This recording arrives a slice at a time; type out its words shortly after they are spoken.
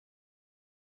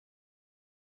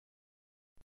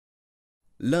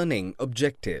Learning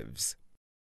objectives.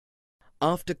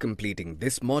 After completing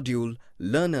this module,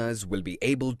 learners will be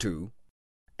able to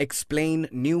explain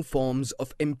new forms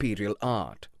of imperial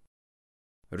art,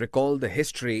 recall the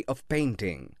history of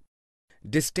painting,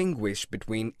 distinguish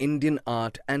between Indian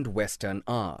art and Western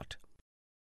art,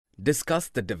 discuss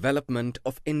the development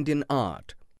of Indian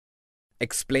art,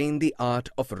 explain the art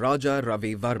of Raja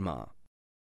Ravi Varma,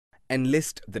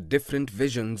 enlist the different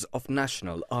visions of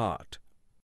national art.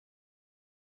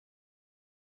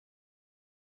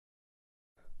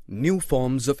 New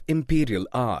forms of imperial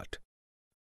art.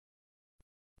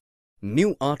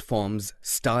 New art forms,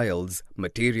 styles,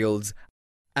 materials,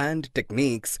 and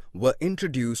techniques were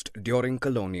introduced during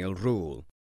colonial rule,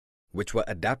 which were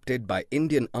adapted by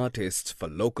Indian artists for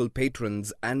local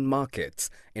patrons and markets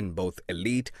in both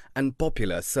elite and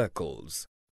popular circles.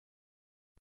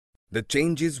 The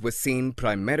changes were seen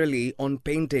primarily on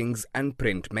paintings and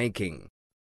printmaking.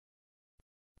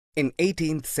 In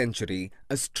 18th century,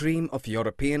 a stream of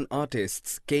European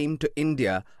artists came to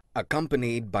India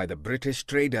accompanied by the British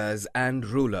traders and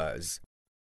rulers.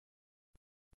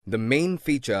 The main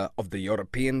feature of the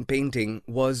European painting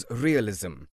was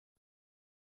realism.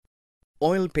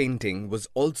 Oil painting was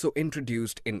also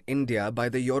introduced in India by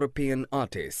the European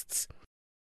artists.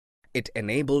 It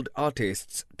enabled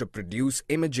artists to produce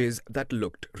images that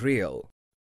looked real.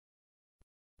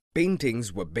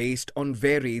 Paintings were based on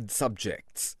varied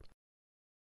subjects.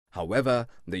 However,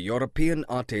 the European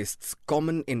artists'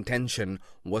 common intention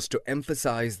was to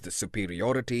emphasize the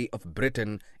superiority of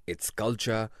Britain, its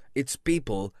culture, its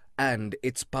people, and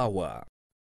its power.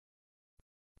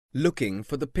 Looking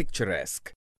for the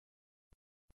picturesque.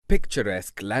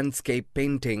 Picturesque landscape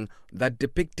painting that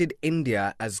depicted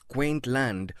India as quaint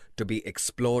land to be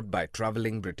explored by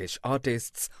travelling British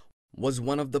artists was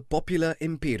one of the popular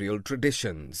imperial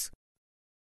traditions.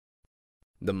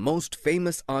 The most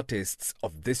famous artists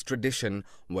of this tradition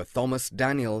were Thomas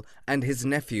Daniel and his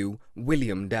nephew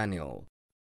William Daniel.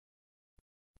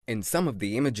 In some of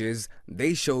the images,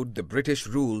 they showed the British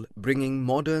rule bringing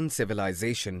modern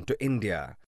civilization to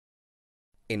India.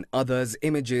 In others,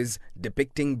 images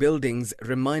depicting buildings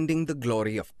reminding the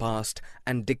glory of past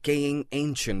and decaying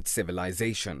ancient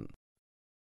civilization.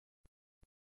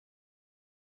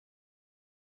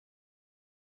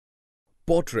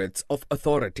 Portraits of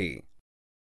authority.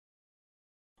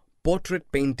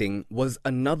 Portrait painting was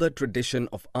another tradition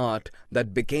of art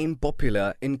that became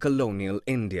popular in colonial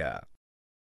India.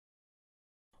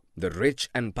 The rich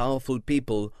and powerful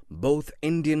people, both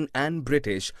Indian and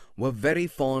British, were very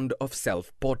fond of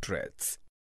self-portraits.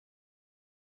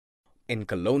 In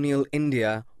colonial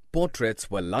India, portraits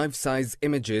were life-size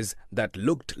images that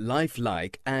looked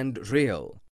lifelike and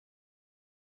real.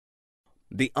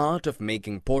 The art of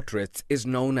making portraits is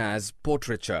known as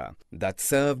portraiture, that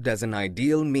served as an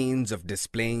ideal means of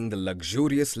displaying the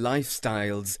luxurious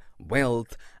lifestyles,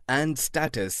 wealth, and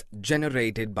status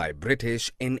generated by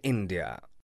British in India.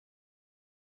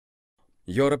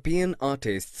 European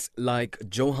artists like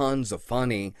Johann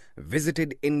Zoffany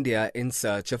visited India in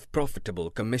search of profitable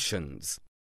commissions.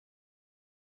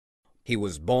 He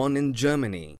was born in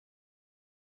Germany.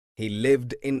 He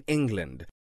lived in England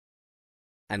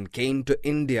and came to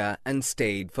India and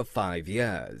stayed for 5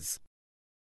 years.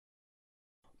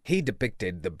 He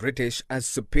depicted the British as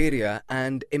superior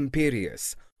and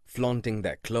imperious, flaunting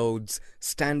their clothes,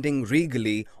 standing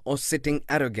regally or sitting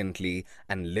arrogantly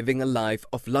and living a life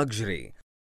of luxury,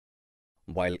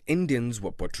 while Indians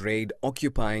were portrayed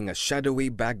occupying a shadowy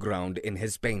background in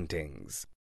his paintings.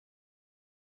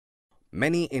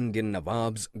 Many Indian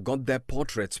Nawabs got their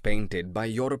portraits painted by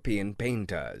European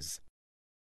painters.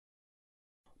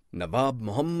 Nawab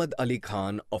Muhammad Ali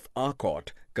Khan of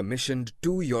Arcot commissioned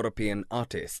 2 European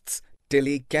artists,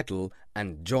 Tilly Kettle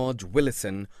and George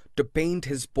Willison, to paint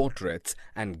his portraits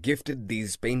and gifted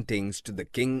these paintings to the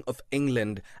King of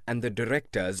England and the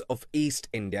directors of East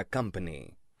India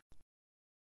Company.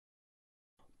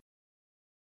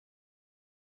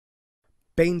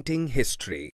 Painting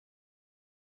history.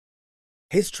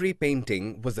 History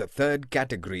painting was a third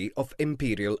category of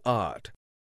imperial art.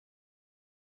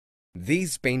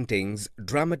 These paintings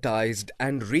dramatized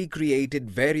and recreated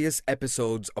various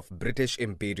episodes of British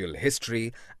imperial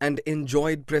history and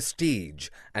enjoyed prestige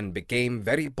and became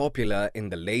very popular in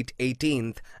the late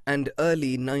 18th and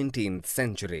early 19th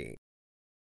century.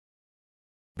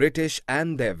 British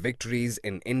and their victories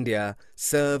in India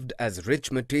served as rich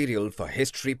material for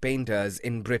history painters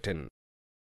in Britain.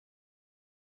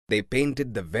 They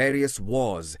painted the various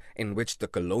wars in which the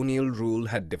colonial rule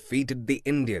had defeated the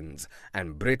Indians,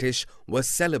 and British were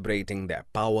celebrating their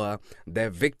power, their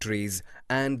victories,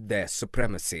 and their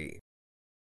supremacy.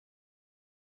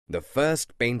 The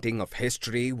first painting of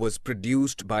history was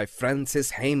produced by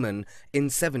Francis Hayman in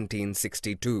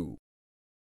 1762.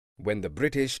 When the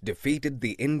British defeated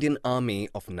the Indian army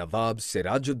of Nawab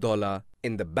Sirajuddaulah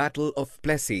in the Battle of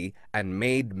Plassey and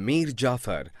made Mir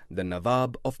Jafar the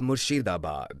Nawab of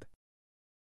Murshidabad.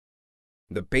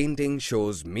 The painting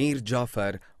shows Mir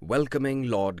Jafar welcoming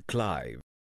Lord Clive.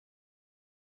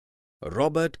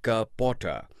 Robert Kerr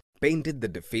Potter painted the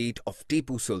defeat of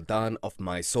Tipu Sultan of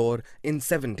Mysore in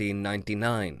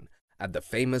 1799 at the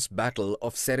famous Battle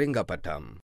of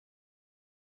Seringapatam.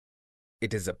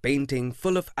 It is a painting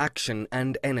full of action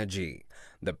and energy.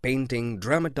 The painting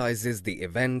dramatizes the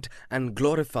event and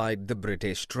glorified the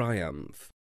British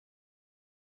triumph.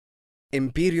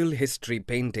 Imperial history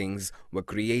paintings were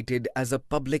created as a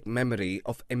public memory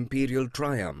of imperial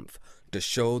triumph to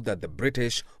show that the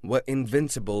British were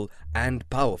invincible and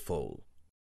powerful.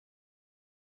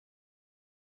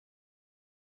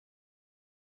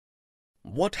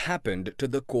 What happened to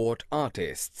the court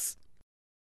artists?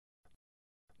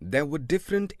 There were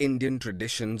different Indian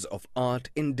traditions of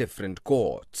art in different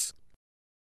courts.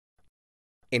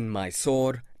 In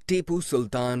Mysore, Tipu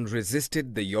Sultan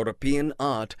resisted the European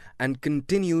art and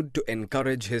continued to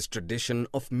encourage his tradition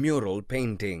of mural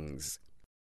paintings.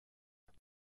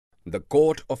 The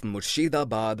court of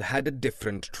Murshidabad had a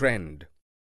different trend.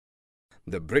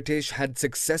 The British had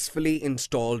successfully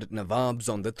installed Nawabs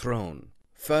on the throne.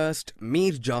 First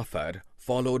Mir Jafar,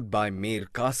 followed by Mir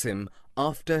Qasim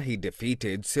after he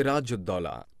defeated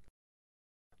Sirajuddaulah.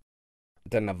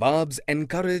 The Nawabs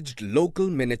encouraged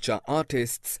local miniature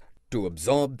artists to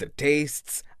absorb the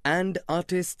tastes and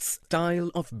artists' style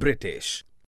of British.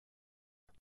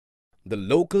 The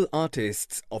local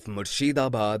artists of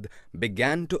Murshidabad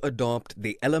began to adopt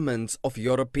the elements of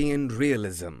European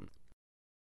realism.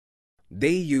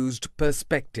 They used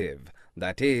perspective,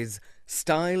 that is,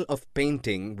 style of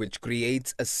painting which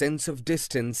creates a sense of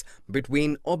distance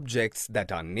between objects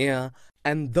that are near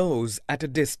and those at a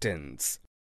distance.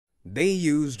 They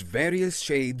used various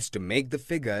shades to make the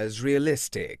figures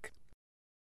realistic.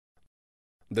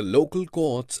 The local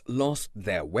courts lost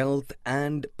their wealth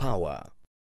and power.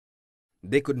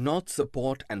 They could not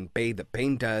support and pay the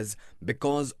painters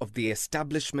because of the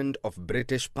establishment of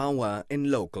British power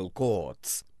in local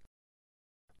courts.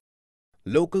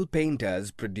 Local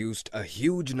painters produced a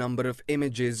huge number of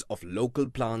images of local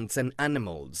plants and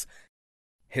animals,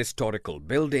 historical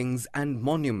buildings and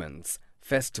monuments,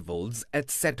 festivals,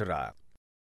 etc.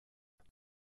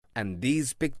 And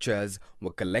these pictures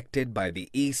were collected by the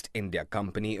East India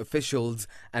Company officials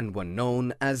and were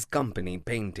known as company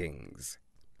paintings.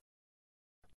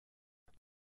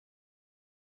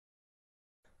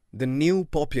 The new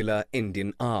popular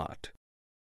Indian art.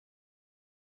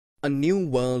 A new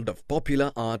world of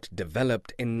popular art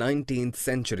developed in 19th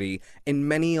century in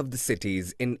many of the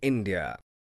cities in India.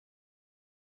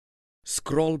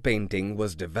 Scroll painting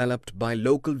was developed by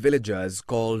local villagers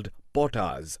called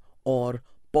potters or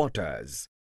potters.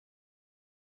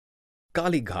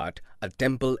 Kalighat, a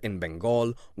temple in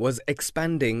Bengal, was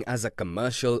expanding as a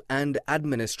commercial and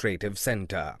administrative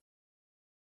center.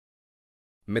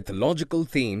 Mythological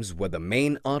themes were the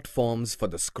main art forms for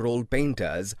the scroll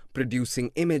painters,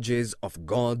 producing images of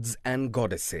gods and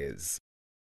goddesses.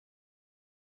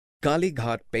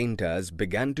 Kalighat painters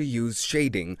began to use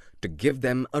shading to give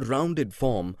them a rounded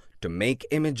form to make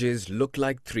images look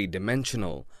like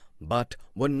three-dimensional, but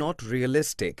were not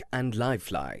realistic and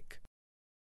lifelike.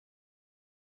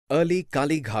 Early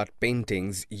Kalighat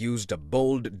paintings used a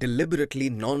bold, deliberately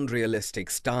non-realistic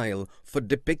style for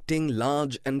depicting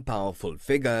large and powerful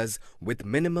figures with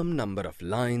minimum number of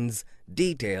lines,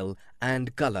 detail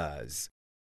and colors.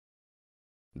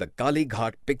 The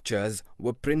Kalighat pictures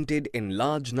were printed in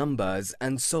large numbers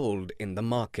and sold in the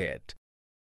market.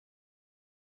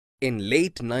 In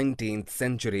late 19th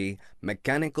century,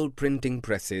 mechanical printing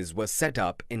presses were set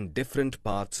up in different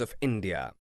parts of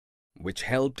India, which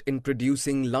helped in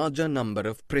producing larger number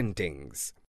of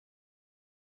printings.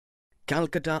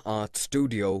 Calcutta Art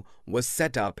Studio was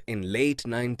set up in late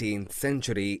 19th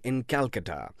century in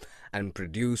Calcutta and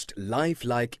produced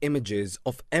lifelike images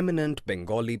of eminent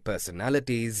Bengali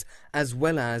personalities as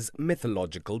well as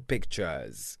mythological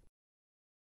pictures.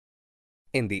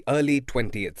 In the early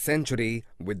 20th century,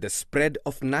 with the spread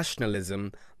of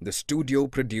nationalism, the studio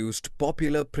produced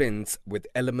popular prints with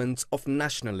elements of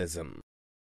nationalism.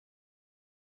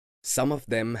 Some of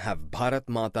them have Bharat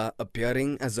Mata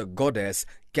appearing as a goddess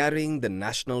carrying the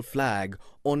national flag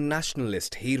or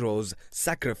nationalist heroes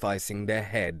sacrificing their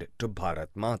head to Bharat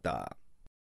Mata.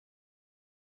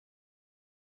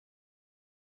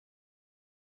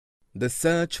 The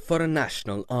search for a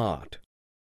national art.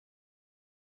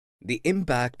 The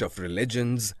impact of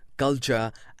religions,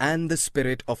 culture, and the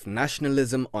spirit of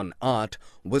nationalism on art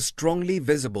was strongly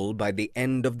visible by the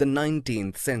end of the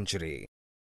 19th century.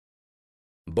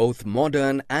 Both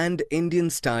modern and Indian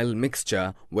style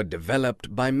mixture were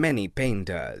developed by many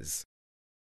painters.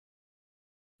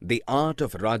 The art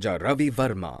of Raja Ravi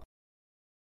Varma.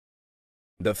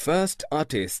 The first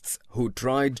artists who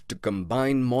tried to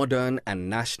combine modern and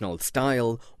national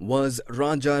style was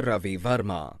Raja Ravi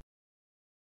Varma.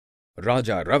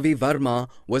 Raja Ravi Varma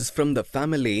was from the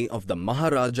family of the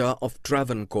Maharaja of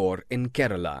Travancore in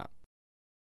Kerala.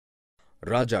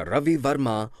 Raja Ravi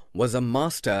Varma was a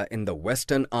master in the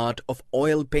Western art of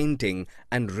oil painting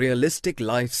and realistic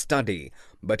life study,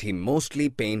 but he mostly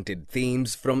painted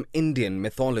themes from Indian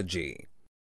mythology.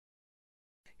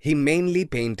 He mainly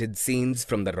painted scenes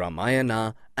from the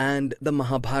Ramayana and the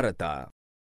Mahabharata.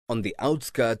 On the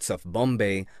outskirts of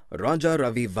Bombay, Raja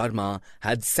Ravi Varma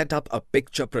had set up a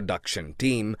picture production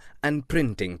team and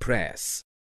printing press.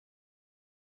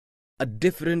 A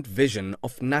different vision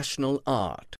of national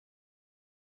art.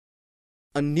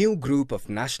 A new group of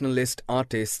nationalist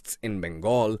artists in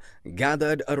Bengal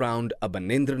gathered around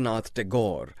Abanindranath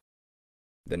Tagore,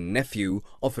 the nephew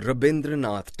of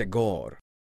Rabindranath Tagore.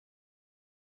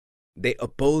 They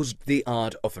opposed the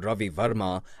art of Ravi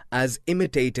Varma as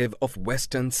imitative of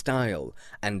Western style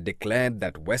and declared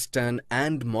that Western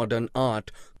and modern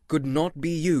art could not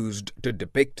be used to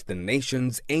depict the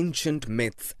nation's ancient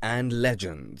myths and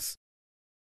legends.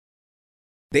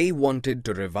 They wanted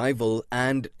to revival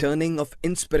and turning of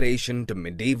inspiration to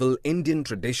medieval Indian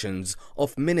traditions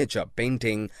of miniature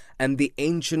painting and the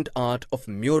ancient art of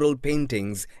mural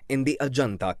paintings in the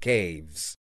Ajanta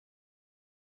caves.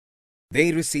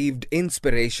 They received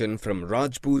inspiration from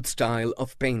Rajput style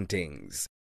of paintings.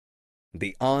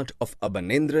 The art of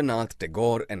Abanindranath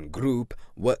Tagore and group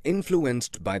were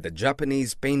influenced by the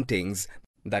Japanese paintings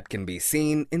that can be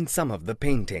seen in some of the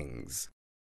paintings.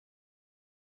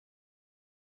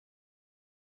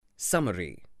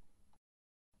 Summary.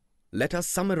 Let us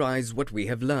summarize what we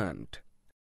have learned.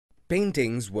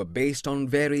 Paintings were based on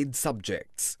varied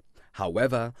subjects.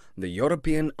 However, the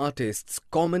European artists'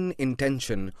 common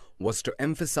intention was to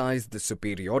emphasize the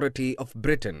superiority of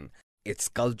Britain, its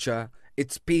culture,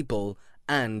 its people,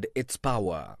 and its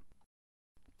power.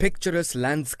 Picturesque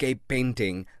landscape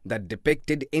painting that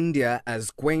depicted India as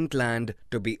quaint land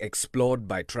to be explored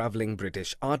by traveling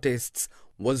British artists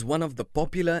was one of the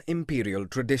popular imperial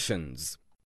traditions.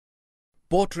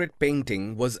 Portrait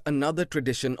painting was another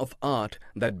tradition of art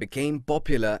that became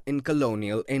popular in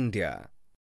colonial India.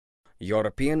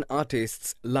 European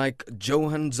artists like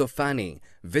Johann Zoffany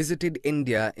visited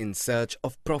India in search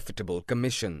of profitable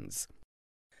commissions.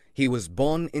 He was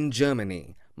born in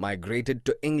Germany, migrated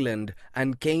to England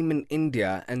and came in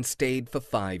India and stayed for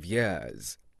 5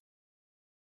 years.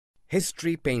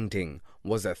 History painting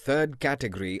was a third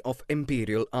category of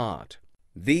imperial art.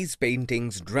 These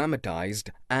paintings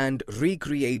dramatized and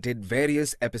recreated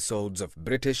various episodes of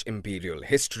British imperial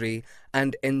history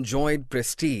and enjoyed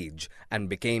prestige and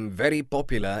became very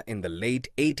popular in the late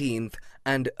 18th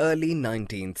and early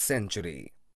 19th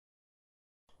century.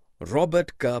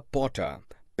 Robert Kerr Potter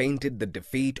painted the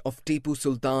defeat of Tipu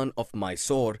Sultan of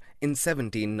Mysore in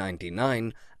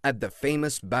 1799 at the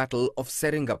famous Battle of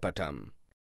Seringapatam.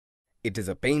 It is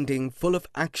a painting full of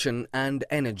action and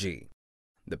energy.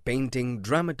 The painting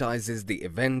dramatizes the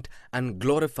event and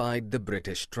glorified the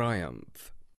British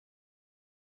triumph.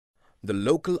 The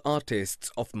local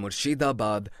artists of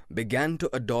Murshidabad began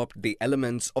to adopt the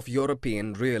elements of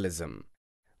European realism.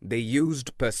 They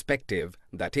used perspective,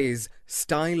 that is,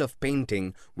 style of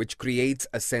painting which creates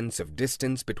a sense of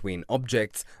distance between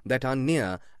objects that are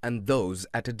near and those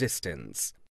at a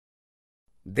distance.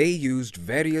 They used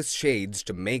various shades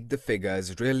to make the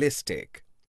figures realistic.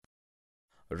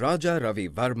 Raja Ravi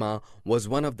Varma was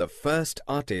one of the first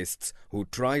artists who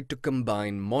tried to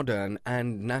combine modern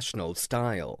and national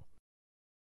style.